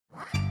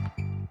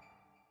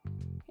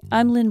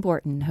I'm Lynn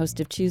Borton,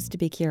 host of Choose to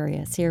Be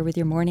Curious, here with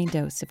your morning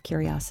dose of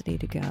curiosity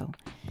to go.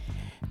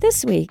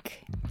 This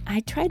week,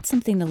 I tried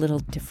something a little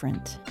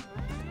different.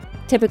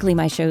 Typically,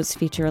 my shows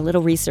feature a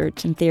little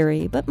research and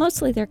theory, but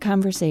mostly they're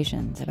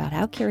conversations about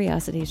how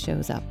curiosity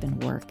shows up in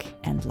work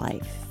and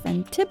life.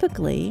 And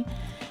typically,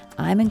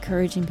 I'm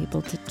encouraging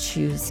people to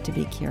choose to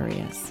be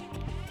curious.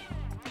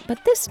 But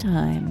this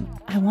time,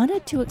 I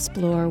wanted to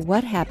explore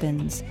what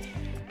happens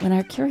when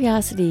our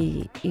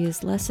curiosity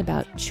is less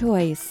about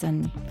choice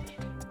and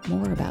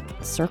more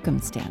about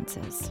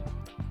circumstances.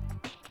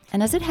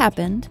 And as it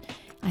happened,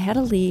 I had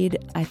a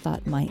lead I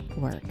thought might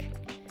work.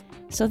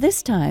 So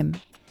this time,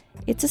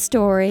 it's a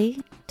story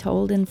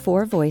told in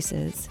 4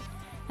 voices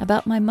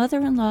about my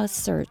mother-in-law's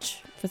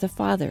search for the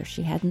father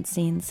she hadn't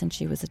seen since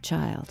she was a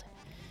child.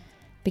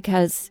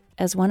 Because,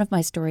 as one of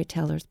my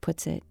storytellers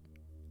puts it,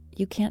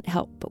 you can't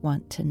help but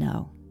want to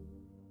know.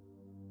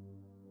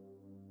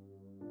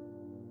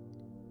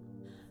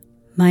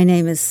 My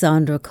name is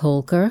Sandra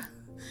Kolker.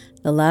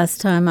 The last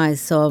time I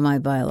saw my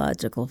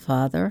biological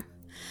father,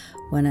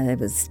 when I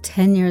was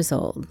 10 years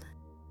old.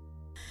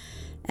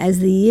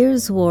 As the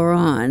years wore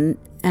on,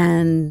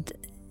 and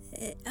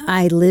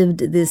I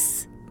lived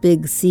this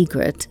big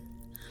secret,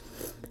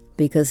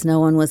 because no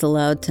one was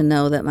allowed to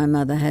know that my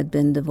mother had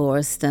been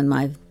divorced and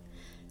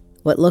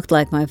what looked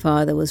like my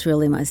father was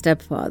really my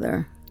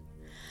stepfather.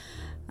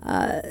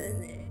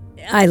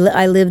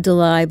 I lived a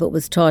lie, but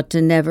was taught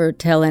to never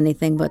tell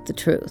anything but the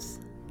truth.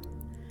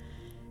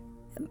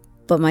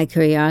 But my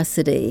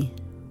curiosity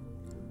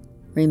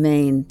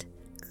remained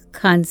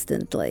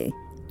constantly.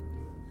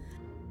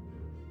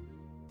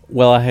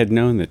 Well, I had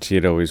known that she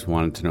had always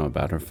wanted to know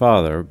about her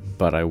father,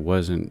 but I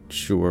wasn't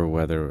sure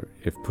whether,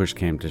 if push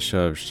came to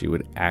shove, she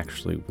would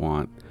actually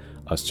want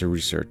us to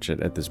research it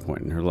at this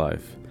point in her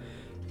life.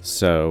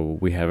 So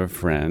we have a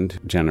friend,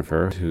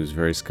 Jennifer, who's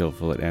very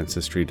skillful at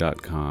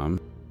Ancestry.com.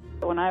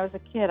 When I was a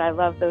kid, I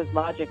loved those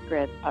logic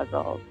grid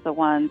puzzles, the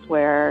ones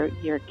where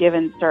you're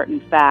given certain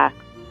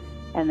facts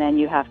and then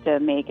you have to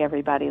make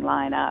everybody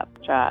line up.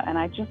 And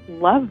I just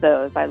love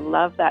those. I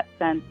love that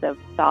sense of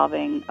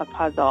solving a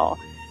puzzle.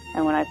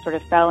 And when I sort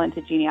of fell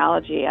into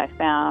genealogy, I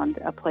found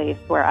a place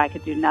where I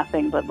could do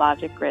nothing but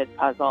logic grid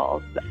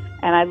puzzles.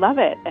 And I love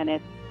it. And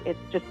it's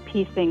just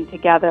piecing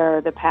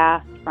together the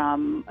past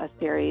from a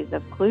series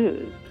of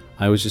clues.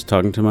 I was just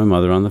talking to my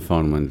mother on the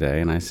phone one day,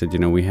 and I said,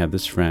 we have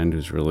this friend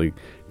who's really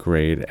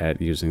great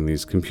at using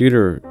these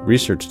computer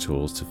research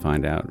tools to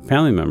find out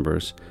family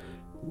members.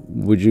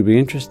 Would you be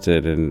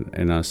interested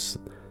in us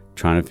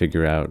trying to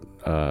figure out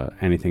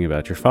anything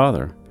about your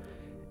father?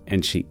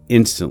 And she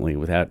instantly,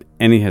 without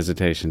any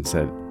hesitation,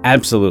 said,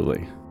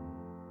 absolutely.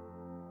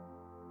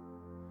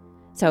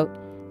 So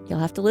you'll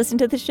have to listen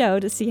to the show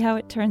to see how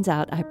it turns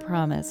out. I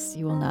promise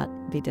you will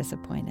not be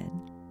disappointed.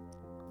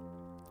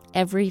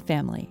 Every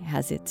family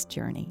has its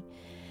journey.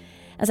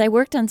 As I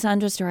worked on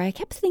Sandra's story, I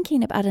kept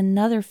thinking about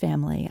another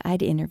family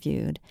I'd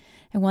interviewed,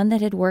 and one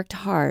that had worked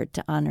hard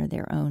to honor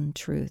their own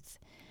truth.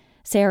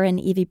 Sarah and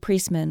Evie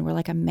Priestman were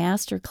like a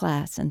master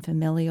class in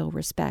familial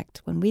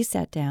respect when we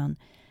sat down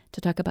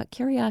to talk about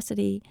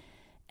curiosity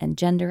and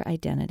gender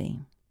identity.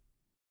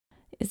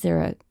 Is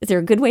there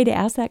a good way to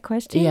ask that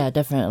question? Yeah,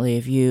 definitely.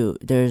 If you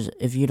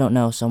don't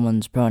know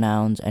someone's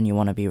pronouns and you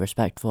want to be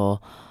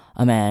respectful,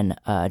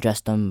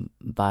 address them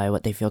by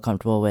what they feel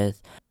comfortable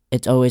with.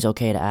 It's always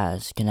okay to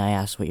ask, can I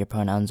ask what your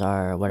pronouns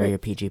are? What are your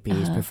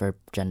PGPs, preferred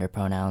gender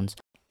pronouns?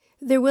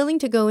 They're willing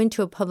to go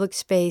into a public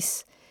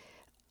space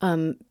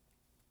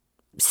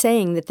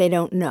saying that they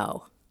don't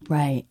know.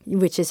 Right.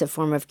 Which is a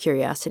form of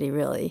curiosity,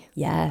 really.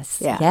 Yes.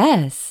 Yeah.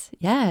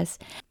 Yes.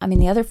 I mean,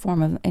 the other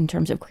form in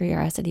terms of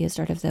curiosity is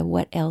sort of the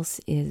what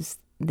else is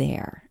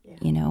there?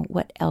 Yeah.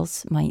 What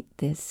else might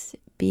this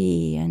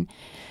be? And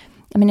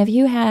I mean, have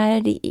you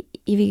had,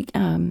 Evie,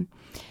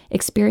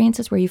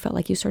 experiences where you felt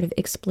like you sort of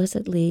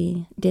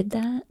explicitly did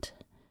that?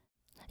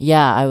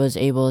 Yeah, I was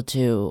able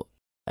to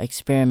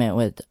experiment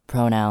with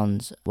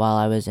pronouns while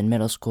I was in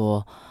middle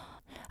school.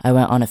 I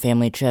went on a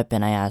family trip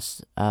and I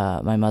asked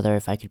my mother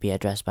if I could be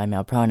addressed by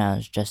male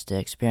pronouns just to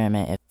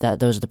experiment if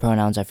those are the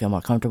pronouns I feel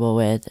more comfortable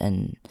with,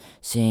 and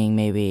seeing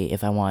maybe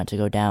if I wanted to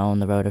go down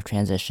the road of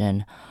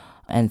transition.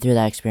 And through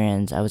that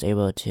experience, I was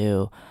able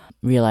to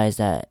realize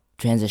that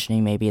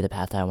transitioning may be the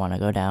path I want to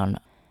go down,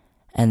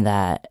 and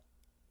that,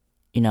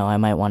 I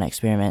might want to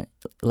experiment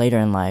later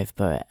in life,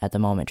 but at the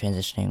moment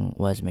transitioning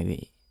was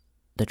maybe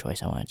the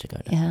choice I wanted to go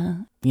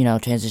down. Yeah.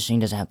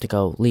 Transitioning doesn't have to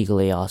go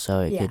legally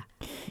also. It could,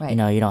 right.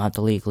 You don't have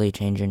to legally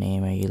change your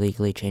name, or you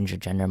legally change your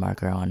gender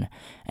marker on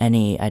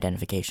any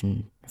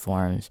identification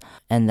forms.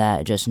 And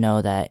that just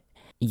know that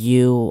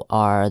you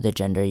are the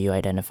gender you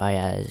identify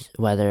as,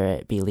 whether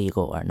it be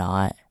legal or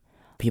not.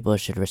 People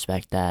should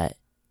respect that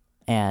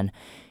and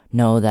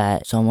know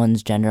that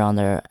someone's gender on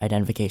their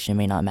identification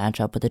may not match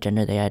up with the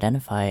gender they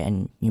identify,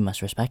 and you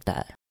must respect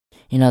that.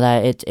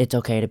 That it's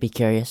okay to be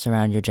curious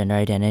around your gender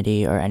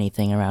identity or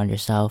anything around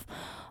yourself,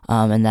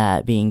 and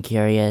that being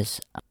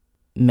curious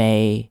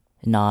may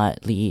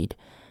not lead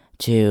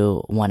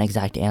to one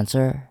exact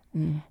answer,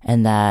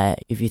 And that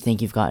if you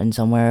think you've gotten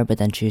somewhere but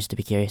then choose to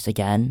be curious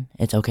again,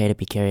 it's okay to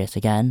be curious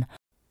again.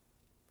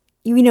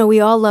 You know, we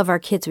all love our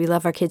kids. We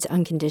love our kids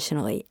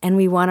unconditionally, and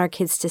we want our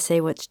kids to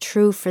say what's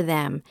true for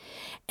them.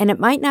 And it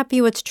might not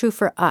be what's true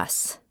for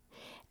us.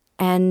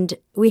 And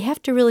we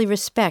have to really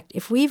respect,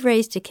 if we've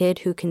raised a kid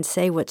who can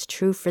say what's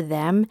true for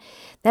them,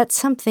 that's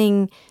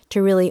something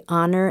to really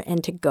honor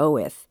and to go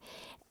with.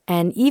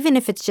 And even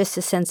if it's just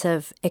a sense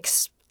of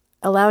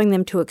allowing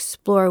them to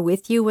explore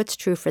with you what's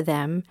true for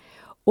them,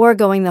 or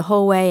going the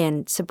whole way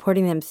and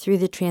supporting them through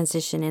the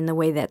transition in the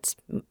way that's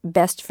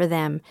best for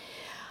them,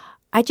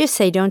 I just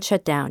say don't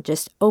shut down.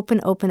 Just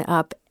open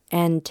up,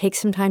 and take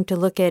some time to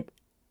look at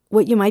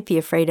what you might be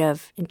afraid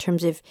of in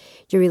terms of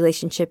your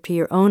relationship to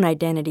your own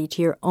identity,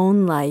 to your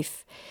own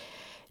life,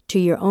 to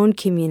your own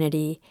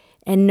community,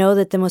 and know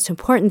that the most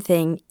important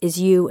thing is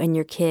you and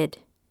your kid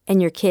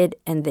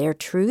and their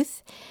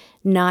truth,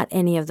 not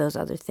any of those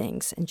other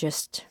things. And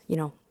just,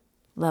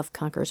 love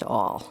conquers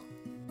all.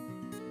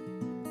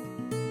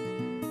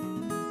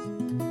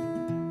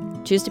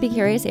 Choose to Be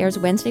Curious airs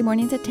Wednesday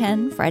mornings at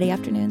 10, Friday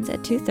afternoons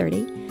at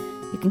 2:30.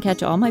 You can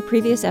catch all my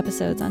previous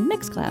episodes on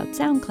Mixcloud,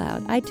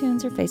 SoundCloud,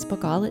 iTunes, or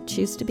Facebook, all at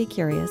Choose to Be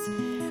Curious,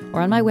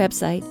 or on my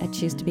website at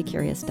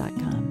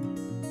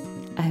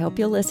choosetobecurious.com. I hope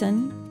you'll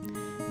listen.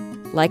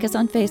 Like us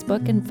on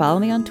Facebook and follow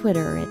me on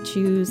Twitter at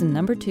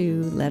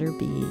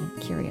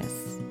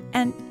choose2curious.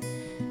 And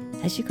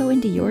as you go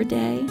into your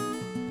day,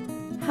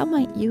 how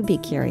might you be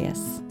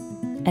curious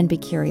and be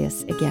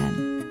curious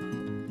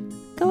again?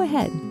 Go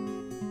ahead.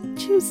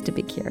 Choose to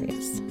be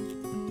curious.